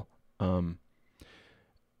variable.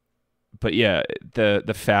 But yeah,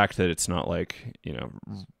 the fact that it's not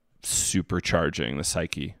supercharging the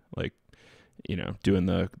psyche, doing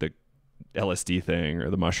the LSD thing or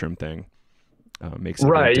the mushroom thing. Makes it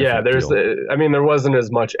right. Yeah. There wasn't as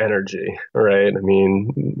much energy, right? I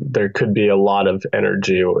mean, there could be a lot of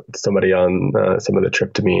energy with somebody on some of the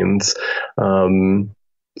tryptamines,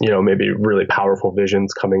 maybe really powerful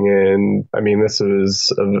visions coming in. I mean, this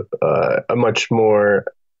was a much more,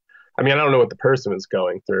 I don't know what the person was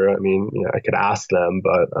going through. I mean, I could ask them,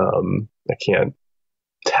 but I can't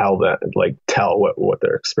tell what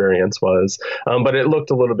their experience was, but it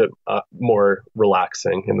looked a little bit more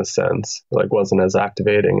relaxing in the sense, wasn't as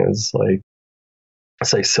activating as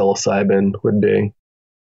say psilocybin would be.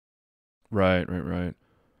 Right.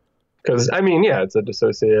 Because it's a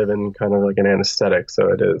dissociative and kind of like an anesthetic, so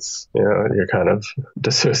it is, you're kind of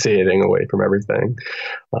dissociating away from everything,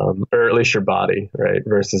 or at least your body, right?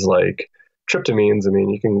 Versus tryptamines,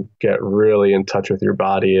 you can get really in touch with your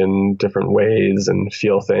body in different ways and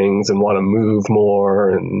feel things and want to move more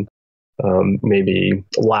and maybe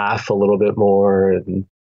laugh a little bit more and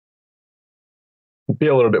be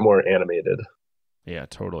a little bit more animated. Yeah,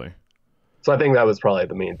 totally. So I think that was probably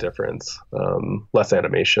the main difference. Less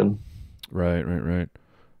animation. Right.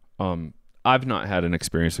 I've not had an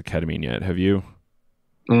experience with ketamine yet. Have you?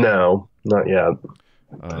 No, not yet.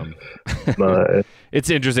 It's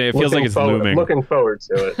interesting. It feels like it's looming. Looking forward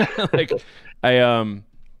to it. I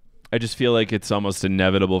just feel like it's almost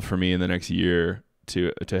inevitable for me in the next year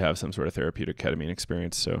to have some sort of therapeutic ketamine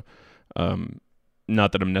experience. So,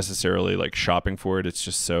 not that I'm necessarily like shopping for it. It's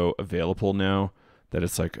just so available now that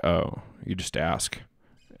it's like, oh, you just ask,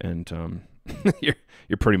 and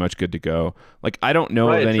you're pretty much good to go. Like, I don't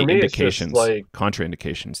know of any indications, like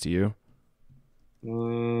contraindications. Do you?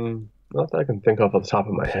 Not that I can think of off the top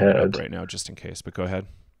of my head right now, just in case. But go ahead.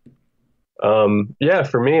 Yeah,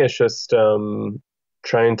 for me, it's just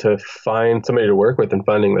trying to find somebody to work with and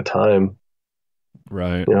finding the time.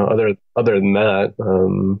 Right. You know, other than that,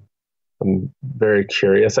 I'm very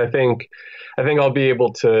curious. I think I'll be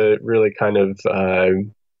able to really kind of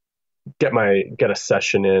get a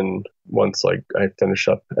session in once like I finish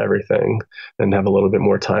up everything and have a little bit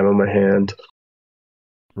more time on my hand.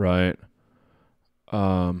 Right.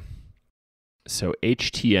 So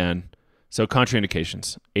HTN. So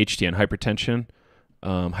contraindications: HTN, hypertension,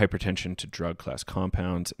 hypertension to drug class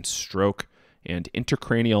compounds, and stroke, and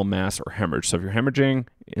intracranial mass or hemorrhage. So if you're hemorrhaging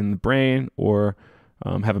in the brain or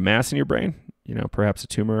have a mass in your brain, you know, perhaps a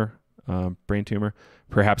tumor, brain tumor,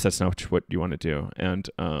 perhaps that's not what you want to do. And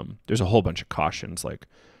there's a whole bunch of cautions like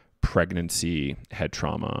pregnancy, head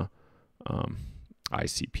trauma,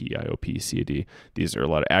 ICP, IOP, CAD. These are a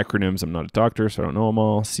lot of acronyms. I'm not a doctor, so I don't know them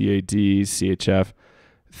all. CAD, CHF,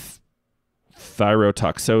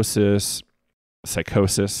 thyrotoxosis,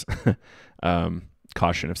 psychosis,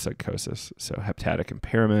 caution of psychosis. So hepatic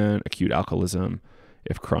impairment, acute alcoholism,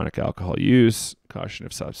 if chronic alcohol use, caution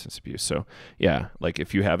of substance abuse. So yeah, like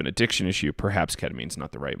if you have an addiction issue, perhaps ketamine's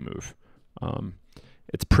not the right move.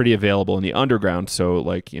 It's pretty available in the underground. So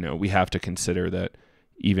like, you know, we have to consider that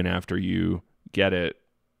even after you get it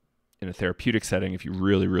in a therapeutic setting, if you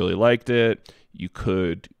really, really liked it, you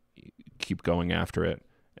could keep going after it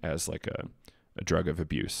as like a drug of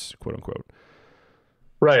abuse, quote unquote.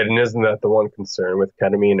 Right. And isn't that the one concern with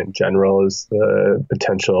ketamine in general is the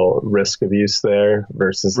potential risk of use there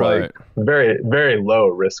versus like very, very low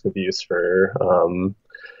risk of use for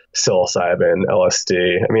psilocybin,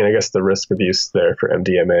 LSD. I mean, I guess the risk of use there for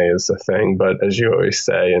MDMA is a thing, but as you always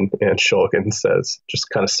say, and Shulkin says, just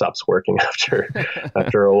kind of stops working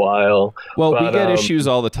after a while. Well, we get issues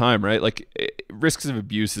all the time, right? Like risks of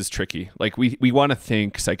abuse is tricky. Like we want to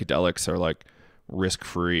think psychedelics are like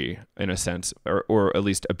risk-free in a sense, or at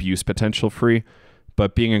least abuse potential free.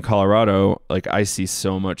 But being in Colorado, like I see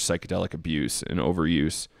so much psychedelic abuse and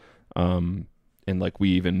overuse. And like we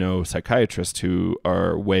even know psychiatrists who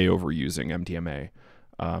are way overusing MDMA.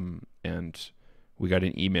 And we got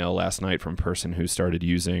an email last night from a person who started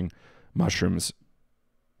using mushrooms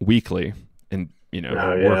weekly and, you know,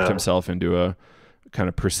 worked himself into a kind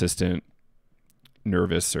of persistent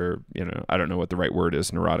nervous, or, you know, I don't know what the right word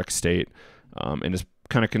is, neurotic state. And is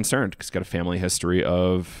kind of concerned because he's got a family history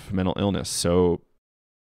of mental illness. So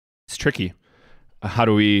it's tricky. How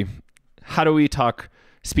do we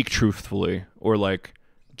speak truthfully or like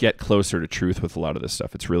get closer to truth with a lot of this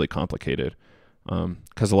stuff? It's really complicated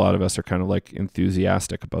because a lot of us are kind of like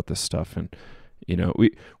enthusiastic about this stuff. And, you know,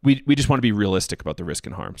 we just want to be realistic about the risk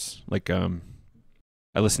and harms. Like I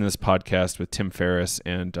listened to this podcast with Tim Ferriss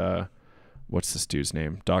and what's this dude's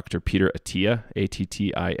name? Dr. Peter Attia,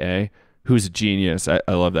 Attia, who's a genius. I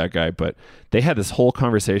love that guy. But they had this whole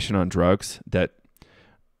conversation on drugs that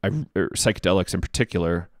or psychedelics in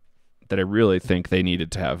particular, that I really think they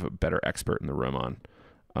needed to have a better expert in the room on.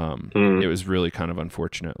 It was really kind of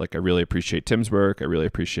unfortunate. Like I really appreciate Tim's work. I really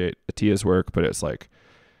appreciate Attia's work, but it's like,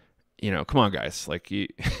 you know, come on guys, like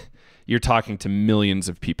you're talking to millions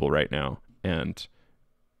of people right now. And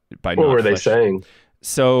by what were they saying?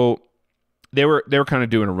 So they were kind of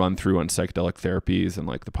doing a run through on psychedelic therapies and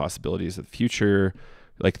like the possibilities of the future.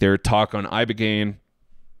 Like their talk on Ibogaine,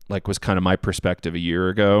 like was kind of my perspective a year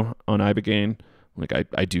ago on Ibogaine. Like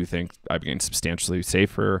I do think Ibogaine's substantially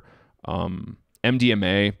safer.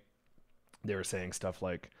 MDMA, they were saying stuff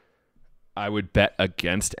like, I would bet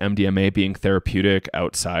against MDMA being therapeutic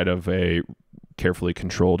outside of a carefully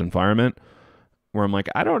controlled environment. Where I'm like,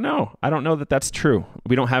 I don't know that that's true.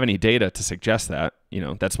 We don't have any data to suggest that. You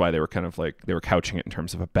know, that's why they were kind of like, they were couching it in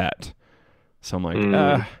terms of a bet. So I'm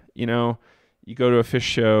like, you know, you go to a fish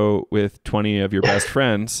show with 20 of your best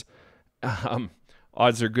friends,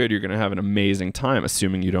 odds are good you're going to have an amazing time,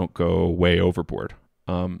 assuming you don't go way overboard.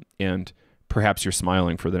 And perhaps you're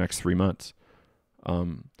smiling for the next 3 months.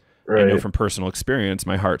 Right. I know from personal experience,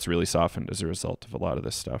 my heart's really softened as a result of a lot of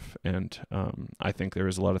this stuff. And I think there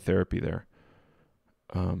is a lot of therapy there.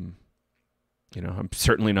 You know, I'm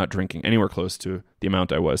certainly not drinking anywhere close to the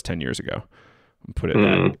amount I was 10 years ago. Put it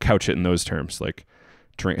that, couch it in those terms, like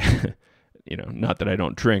drink, you know, not that I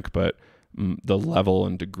don't drink, but the level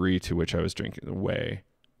and degree to which I was drinking way,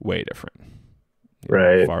 way different.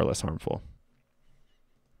 Right. Far less harmful.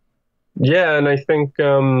 Yeah, and I think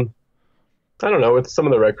I don't know, with some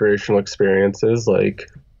of the recreational experiences, like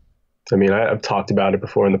I mean, I've talked about it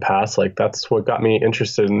before in the past. Like that's what got me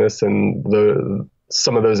interested in this, and the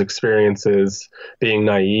some of those experiences, being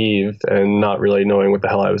naive and not really knowing what the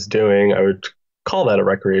hell I was doing, I would call that a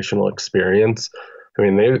recreational experience. I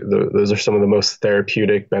mean, those are some of the most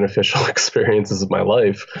therapeutic, beneficial experiences of my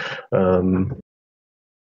life. Um,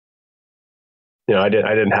 I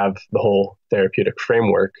didn't have the whole therapeutic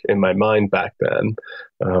framework in my mind back then,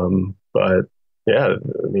 but yeah,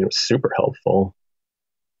 I mean, it was super helpful.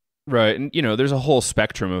 Right. And, there's a whole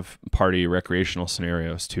spectrum of party recreational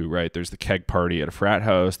scenarios too, right? There's the keg party at a frat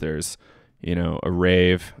house. There's, a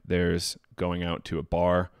rave. There's going out to a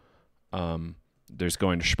bar. There's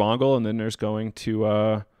going to Schmogel, and then there's going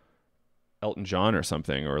to Elton John or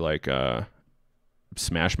something, or like a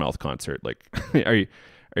Smash Mouth concert. Like,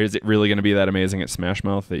 is it really going to be that amazing at Smash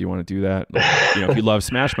Mouth that you want to do that? Like, if you love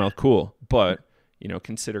Smash Mouth, cool. But,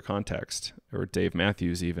 consider context, or Dave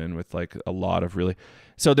Matthews even, with like a lot of really...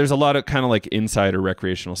 So there's a lot of kind of like insider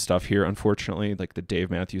recreational stuff here, unfortunately. Like the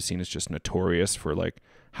Dave Matthews scene is just notorious for like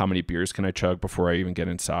how many beers can I chug before I even get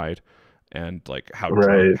inside, and like how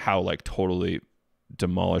drunk, how like totally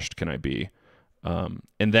demolished can I be, and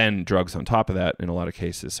then drugs on top of that in a lot of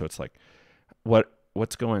cases. So it's like,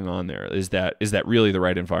 what's going on there? Is that really the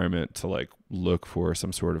right environment to like look for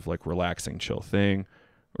some sort of like relaxing, chill thing,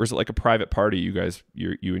 or is it like a private party you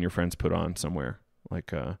and your friends put on somewhere,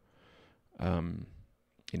 like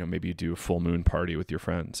maybe you do a full moon party with your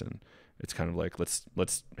friends, and it's kind of like, let's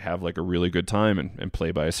have like a really good time and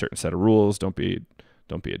play by a certain set of rules. Don't be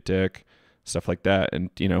a dick, stuff like that. And,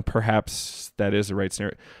 perhaps that is the right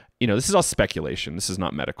scenario. This is all speculation. This is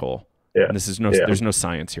not medical. Yeah. And there's no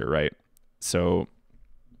science here. Right. So,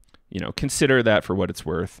 consider that for what it's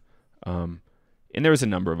worth. And there was a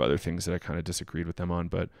number of other things that I kind of disagreed with them on,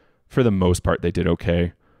 but for the most part, they did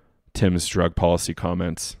okay. Tim's drug policy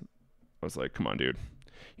comments, I was like, come on, dude.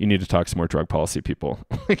 You need to talk to some more drug policy people.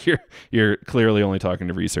 Like you're clearly only talking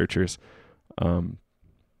to researchers. But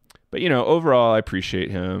overall, I appreciate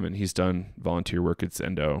him, and he's done volunteer work at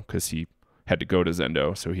Zendo because he had to go to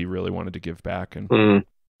Zendo, so he really wanted to give back. And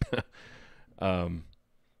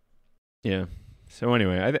yeah. So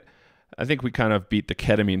anyway, I think we kind of beat the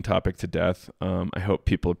ketamine topic to death. I hope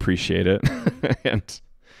people appreciate it and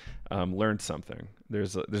learned something.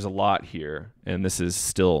 There's a lot here, and this is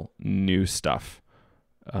still new stuff.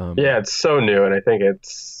 Yeah, it's so new, and I think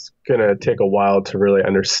it's gonna take a while to really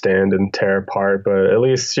understand and tear apart. But at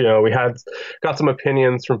least we got some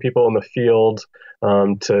opinions from people in the field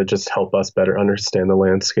to just help us better understand the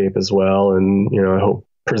landscape as well. And I hope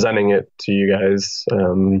presenting it to you guys,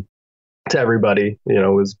 to everybody,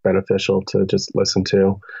 was beneficial to just listen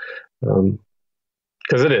to.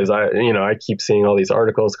 Because it is, I keep seeing all these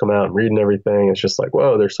articles come out and reading everything. It's just like,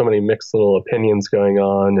 whoa, there's so many mixed little opinions going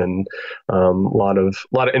on, and a lot of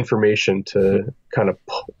information to kind of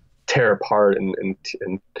tear apart and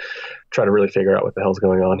try to really figure out what the hell's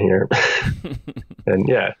going on here. And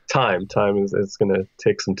yeah, time is going to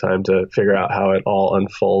take some time to figure out how it all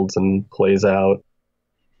unfolds and plays out.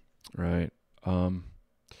 Right.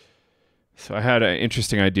 So I had an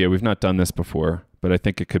interesting idea. We've not done this before, but I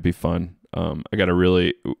think it could be fun. We got a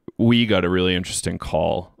really interesting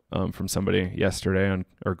call from somebody yesterday on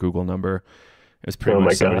our Google number. It was pretty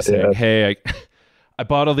much somebody saying, hey, I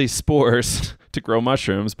bought all these spores to grow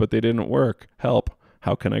mushrooms, but they didn't work. Help.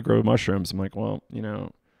 How can I grow mushrooms? I'm like, well,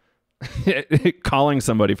 calling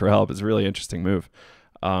somebody for help is a really interesting move.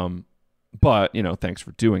 But, thanks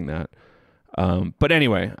for doing that. But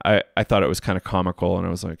anyway, I thought it was kind of comical, and I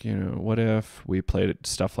was like, what if we played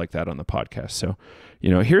stuff like that on the podcast? So,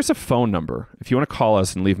 here's a phone number. If you want to call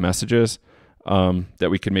us and leave messages that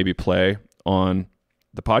we could maybe play on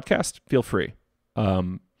the podcast, feel free.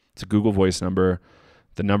 It's a Google Voice number.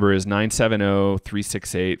 The number is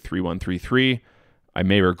 970-368-3133. I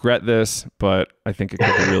may regret this, but I think it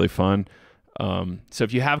could be really fun. So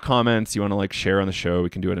if you have comments you want to like share on the show, we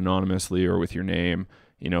can do it anonymously or with your name.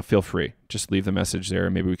 Feel free. Just leave the message there.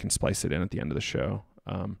 Maybe we can splice it in at the end of the show.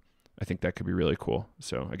 I think that could be really cool.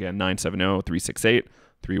 So again,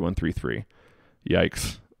 970-368-3133.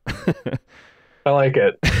 Yikes. I like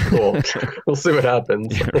it. Cool. We'll see what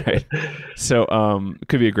happens. Yeah, right. So it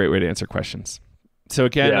could be a great way to answer questions. So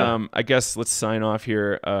again, I guess let's sign off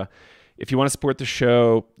here. If you want to support the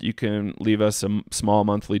show, you can leave us a small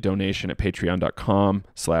monthly donation at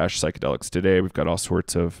patreon.com/psychedelics today. We've got all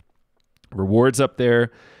sorts of rewards up there.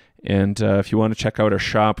 And if you want to check out our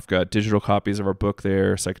shop, we've got digital copies of our book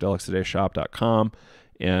there, psychedelicstodayshop.com,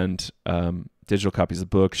 and digital copies of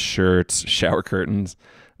books, shirts, shower curtains,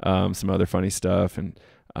 some other funny stuff. And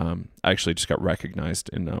I actually just got recognized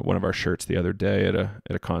in one of our shirts the other day at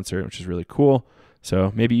a concert, which is really cool.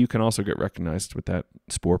 So maybe you can also get recognized with that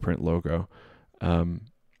Spore Print logo.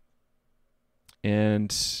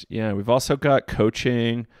 And yeah, we've also got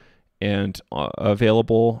coaching and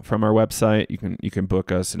available from our website. You can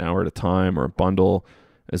book us an hour at a time or a bundle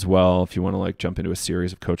as well if you want to like jump into a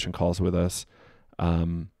series of coaching calls with us.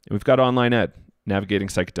 We've got online ed, Navigating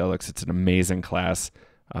Psychedelics. It's an amazing class,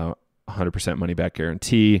 100% money back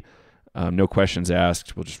guarantee, no questions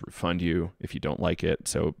asked. We'll just refund you if you don't like it.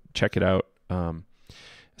 So check it out,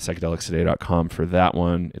 psychedelicstoday.com for that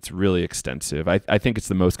one. It's really extensive. I think it's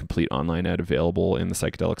the most complete online ed available in the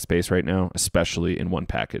psychedelic space right now, especially in one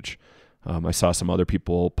package. I saw some other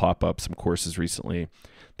people pop up some courses recently.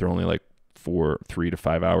 They're only like 3 to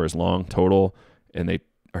 5 hours long total, and they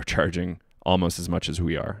are charging almost as much as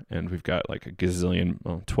we are. And we've got like a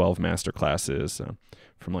gazillion, 12 master classes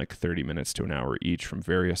from like 30 minutes to an hour each from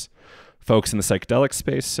various folks in the psychedelic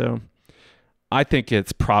space. So I think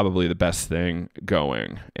it's probably the best thing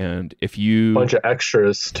going. And if you... bunch of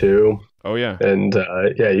extras too. Oh, yeah. And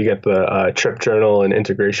you get the trip journal and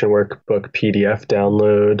integration workbook PDF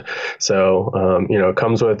download. So, it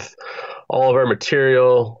comes with all of our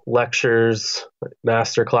material, lectures,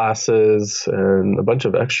 master classes, and a bunch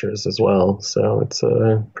of extras as well. So it's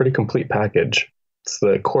a pretty complete package. It's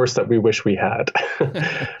the course that we wish we had.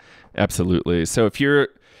 Absolutely. So if you're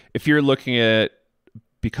looking at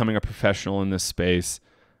becoming a professional in this space,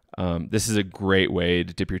 this is a great way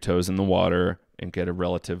to dip your toes in the water and get a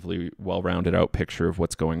relatively well-rounded out picture of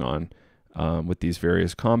what's going on with these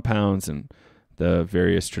various compounds and the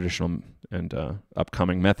various traditional and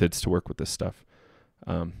upcoming methods to work with this stuff.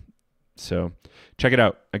 So check it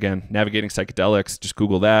out. Again, Navigating Psychedelics, just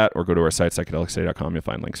Google that or go to our site, psychedelicstoday.com. You'll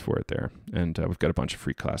find links for it there. And we've got a bunch of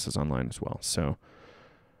free classes online as well. So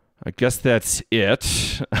I guess that's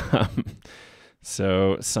it.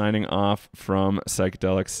 So signing off from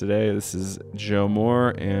Psychedelics Today, this is Joe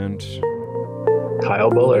Moore and Kyle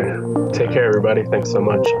Buller. Take care, everybody. Thanks so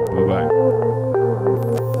much. Bye-bye.